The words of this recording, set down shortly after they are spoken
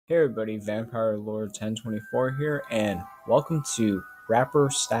Hey everybody, Vampire Lord 1024 here, and welcome to Rapper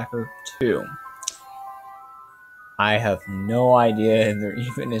Stacker 2. I have no idea if there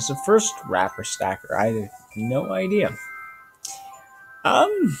even is a first Rapper Stacker. I have no idea. So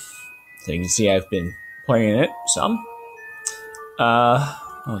you can see I've been playing it some.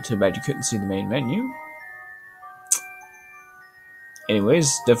 Oh, too bad you couldn't see the main menu.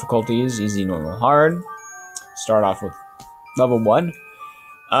 Anyways, difficulty is easy, normal, hard. Start off with level 1.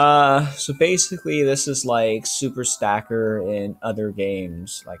 So basically this is like Super Stacker in other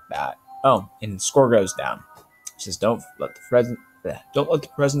games like that. Oh, and score goes down. It says don't let the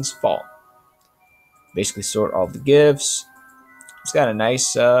presents fall. Basically sort all the gifts. It's got a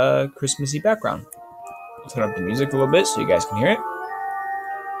nice Christmassy background. Let's turn up the music a little bit so you guys can hear it.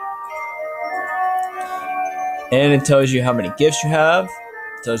 And it tells you how many gifts you have.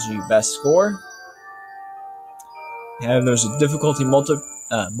 It tells you your best score. And there's a difficulty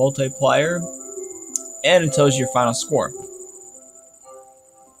multiplier. And it tells you your final score.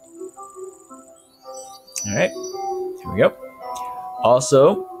 Alright, here we go.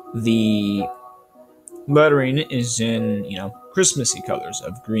 Also, the lettering is in, Christmassy colors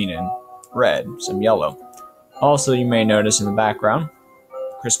of green and red, some yellow. Also, you may notice in the background,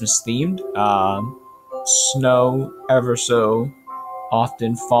 Christmas themed, snow ever so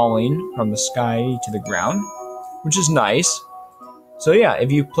often falling from the sky to the ground, which is nice. So yeah,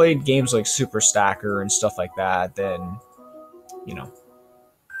 if you played games like Super Stacker and stuff like that, then,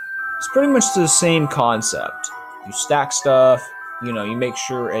 it's pretty much the same concept. You stack stuff, you make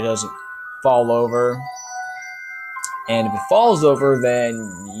sure it doesn't fall over. And if it falls over, then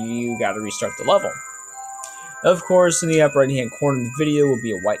you gotta restart the level. Of course, in the upper right hand corner of the video will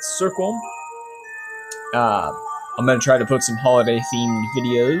be a white circle. I'm gonna try to put some holiday themed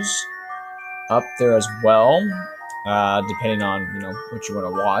videos up there as well. Depending on, what you want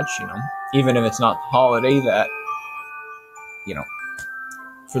to watch, Even if it's not the holiday that,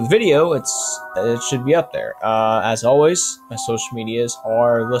 for the video, it should be up there. As always, my social medias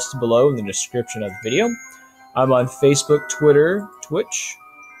are listed below in the description of the video. I'm on Facebook, Twitter, Twitch,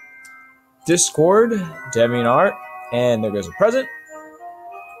 Discord, DeviantArt, and there goes a present.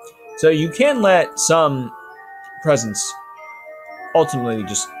 So you can let some presents ultimately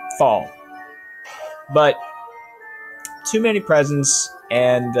just fall. But too many presents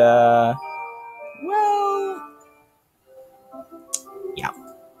and, well, yeah.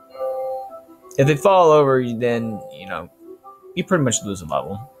 If they fall over, then, you pretty much lose a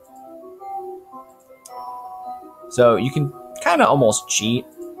level. So you can kind of almost cheat.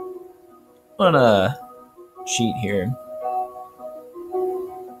 I'm gonna cheat here.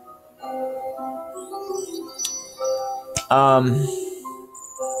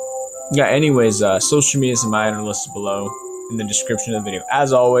 Yeah, anyways, social medias and mine are listed below in the description of the video,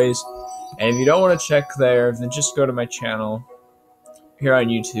 as always. And if you don't want to check there, then just go to my channel here on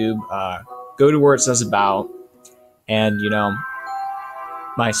YouTube. Go to where it says about, and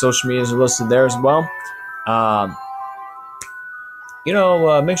my social medias are listed there as well.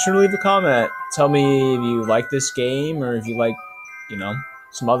 Make sure to leave a comment. Tell me if you like this game or if you like,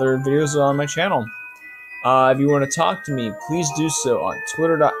 some other videos on my channel. If you want to talk to me, please do so on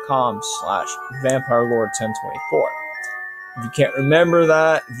twitter.com/vampirelord1024. If you can't remember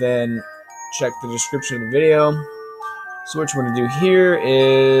that, then check the description of the video. So what you want to do here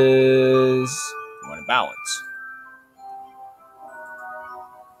is you want to balance.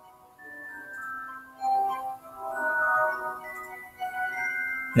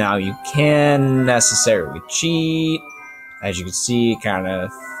 Now you can necessarily cheat. As you can see, kind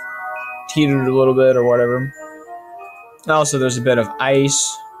of teetered a little bit or whatever. Also, there's a bit of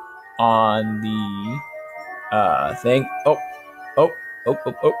ice on the thing. Oh.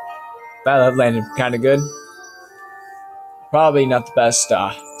 Wow, that landed kind of good. Probably not the best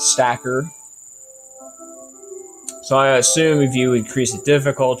stacker. So I assume if you increase the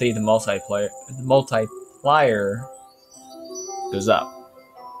difficulty, the multiplier goes up.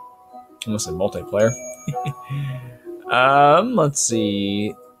 Almost said multiplayer. Let's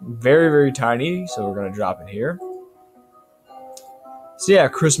see. Very, very tiny, so we're gonna drop it here. So yeah,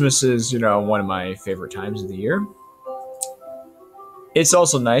 Christmas is, one of my favorite times of the year. It's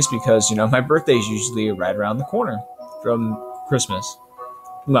also nice because, my birthday is usually right around the corner from Christmas.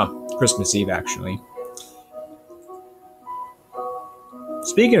 Well, Christmas Eve, actually.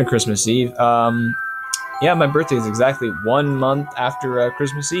 Speaking of Christmas Eve, yeah, my birthday is exactly 1 month after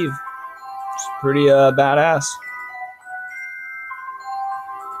Christmas Eve. It's pretty badass.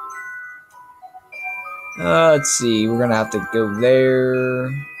 Let's see, we're gonna have to go there. I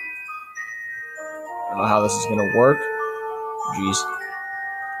don't know how this is gonna work. Jeez.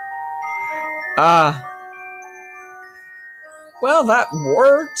 Well, that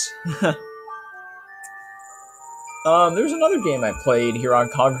worked. There's another game I played here on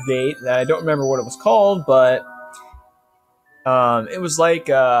Congregate that I don't remember what it was called, but it was like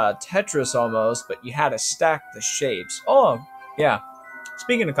Tetris almost, but you had to stack the shapes. Oh, yeah.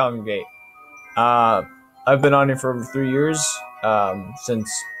 Speaking of Congregate, I've been on here for over 3 years, since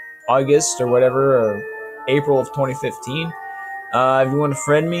August or whatever, or April of 2015. If you want to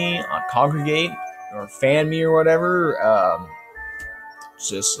friend me on Congregate or fan me or whatever,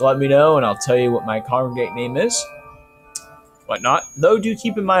 just let me know and I'll tell you what my Congregate name is. Whatnot. Though, do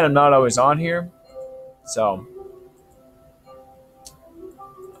keep in mind I'm not always on here. So,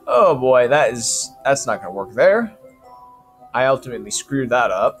 oh boy, that's not gonna work there. I ultimately screwed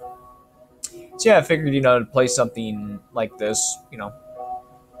that up. So yeah, I figured, to play something like this,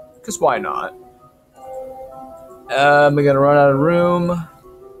 because why not? Am I gonna run out of room?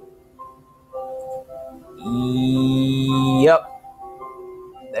 Yep.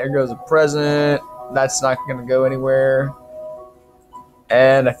 There goes a present. That's not gonna go anywhere.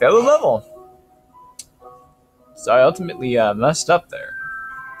 And I failed the level. So I ultimately messed up there.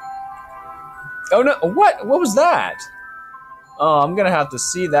 Oh no, what? What was that? Oh, I'm gonna have to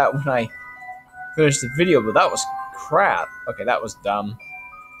see that when I finish the video, but that was crap. Okay, that was dumb.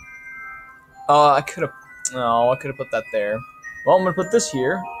 I could have put that there. Well, I'm gonna put this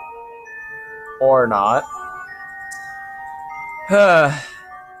here. Or not.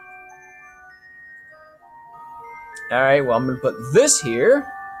 Alright, well, I'm gonna put this here.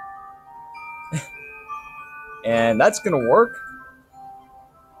 And that's gonna work.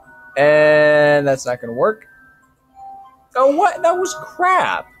 And that's not gonna work. Oh, what? That was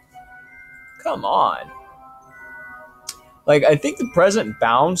crap. Come on. Like, I think the present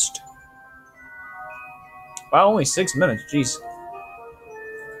bounced. Wow, only 6 minutes. Jeez.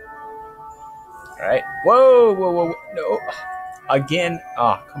 Alright. Whoa, whoa, whoa. No. Again.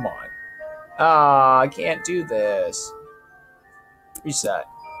 Oh, come on. I can't do this. Reset.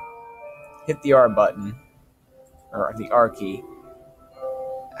 Hit the R button. Or the R key.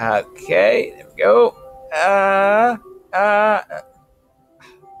 Okay, there we go.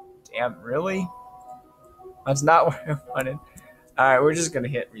 Damn, really? That's not what I wanted. Alright, we're just gonna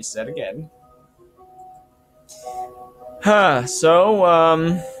hit reset again. So,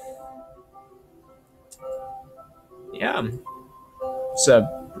 yeah. So,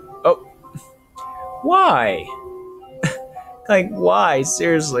 oh. Why? Like, why?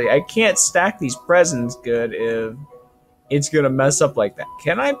 Seriously, I can't stack these presents good if it's gonna mess up like that.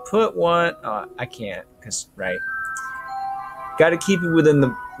 Can I put one? I can't, because, right. Gotta keep it within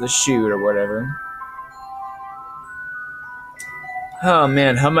the chute or whatever. Oh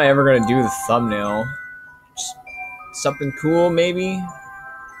man, how am I ever gonna do the thumbnail? Just something cool, maybe?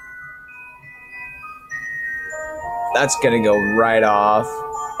 That's gonna go right off.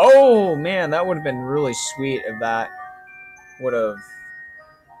 Oh man, that would have been really sweet if that would have.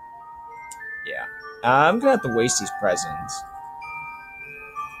 Yeah. I'm gonna have to waste these presents.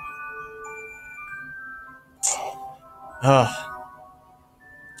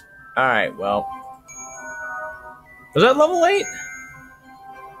 Alright, well. Was that level 8?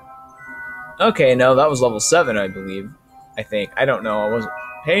 Okay, no, that was level 7, I believe. I think. I don't know. I wasn't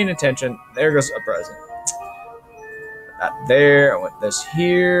paying attention. There goes a present. Put that there. I want this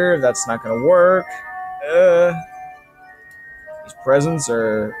here. That's not gonna work. These presents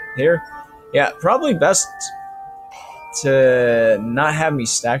are here. Yeah, probably best to not have me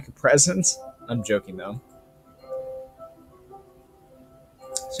stack presents. I'm joking, though.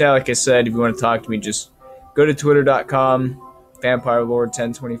 So yeah, like I said, if you want to talk to me, just go to twitter.com,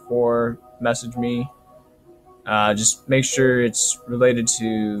 VampireLord1024, message me. Just make sure it's related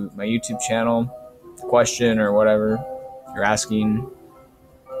to my YouTube channel, question or whatever you're asking.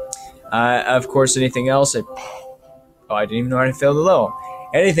 Of course, anything else, I didn't even know how to fail the level.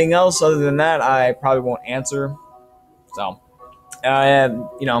 Anything else other than that, I probably won't answer. So, if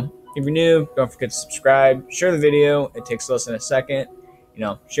you're new, don't forget to subscribe, share the video. It takes less than a second.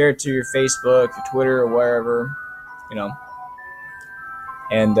 Share it to your Facebook, your Twitter, or wherever,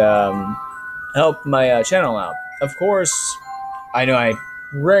 and help my channel out. Of course, I know I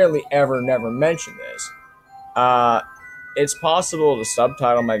rarely ever never mention this. It's possible to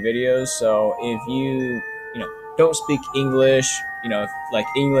subtitle my videos, so if you don't speak English, if like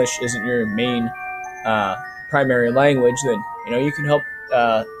English isn't your main primary language, then you can help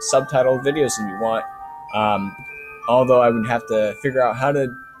subtitle videos if you want. Although I would have to figure out how to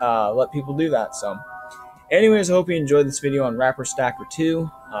let people do that. So, anyways, I hope you enjoyed this video on Rapper Stacker 2.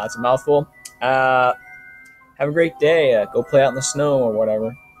 It's a mouthful. Have a great day. Go play out in the snow or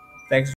whatever. Thanks.